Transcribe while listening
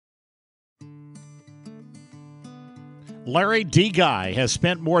Lari Dee Guy has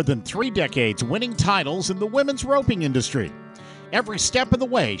spent more than 3 decades winning titles in the women's roping industry. Every step of the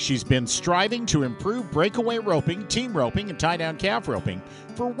way, she's been striving to improve breakaway roping, team roping, and tie-down calf roping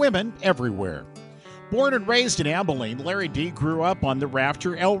for women everywhere. Born and raised in Abilene, Lari Dee grew up on the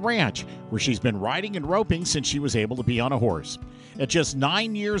Rafter El Ranch, where she's been riding and roping since she was able to be on a horse. At just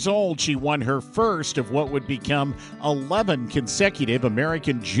 9 years old, she won her first of what would become 11 consecutive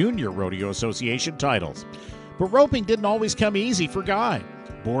American Junior Rodeo Association titles. But roping didn't always come easy for Guy.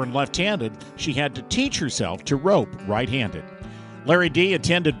 Born left-handed, she had to teach herself to rope right-handed. Lari Dee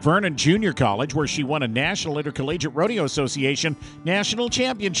attended Vernon Junior College, where she won a National Intercollegiate Rodeo Association National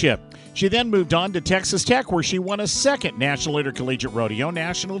Championship. She then moved on to Texas Tech, where she won a second National Intercollegiate Rodeo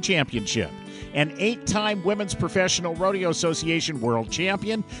National Championship. An 8-time Women's Professional Rodeo Association World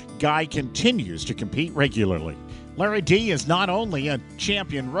Champion, Guy continues to compete regularly. Lari Dee is not only a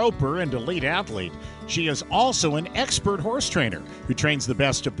champion roper and elite athlete, she is also an expert horse trainer who trains the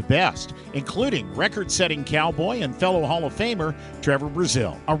best of the best, including record-setting cowboy and fellow Hall of Famer Trevor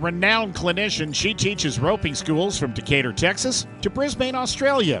Brazile. A renowned clinician, she teaches roping schools from Decatur, Texas to Brisbane,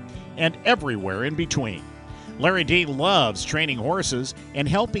 Australia, and everywhere in between. Lari Dee loves training horses and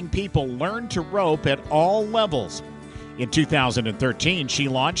helping people learn to rope at all levels. In 2013, she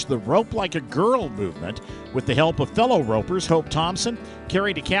launched the Rope Like a Girl movement with the help of fellow ropers Hope Thompson,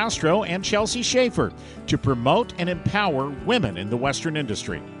 Carrie DeCastro, and Chelsea Schaefer to promote and empower women in the Western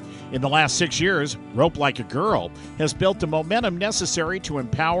industry. In the last 6 years, Rope Like a Girl has built the momentum necessary to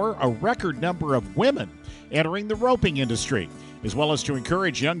empower a record number of women entering the roping industry, as well as to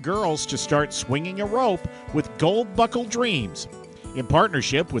encourage young girls to start swinging a rope with gold buckle dreams. In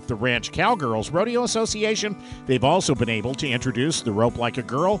partnership with the Ranch Cowgirls Rodeo Association, they've also been able to introduce the Rope Like a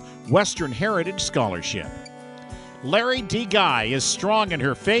Girl Western Heritage Scholarship. Lari Dee Guy is strong in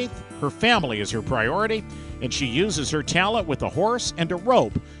her faith, her family is her priority, and she uses her talent with a horse and a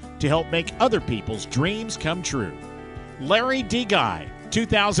rope to help make other people's dreams come true. Lari Dee Guy,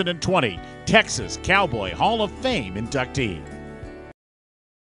 2020 Texas Cowboy Hall of Fame inductee.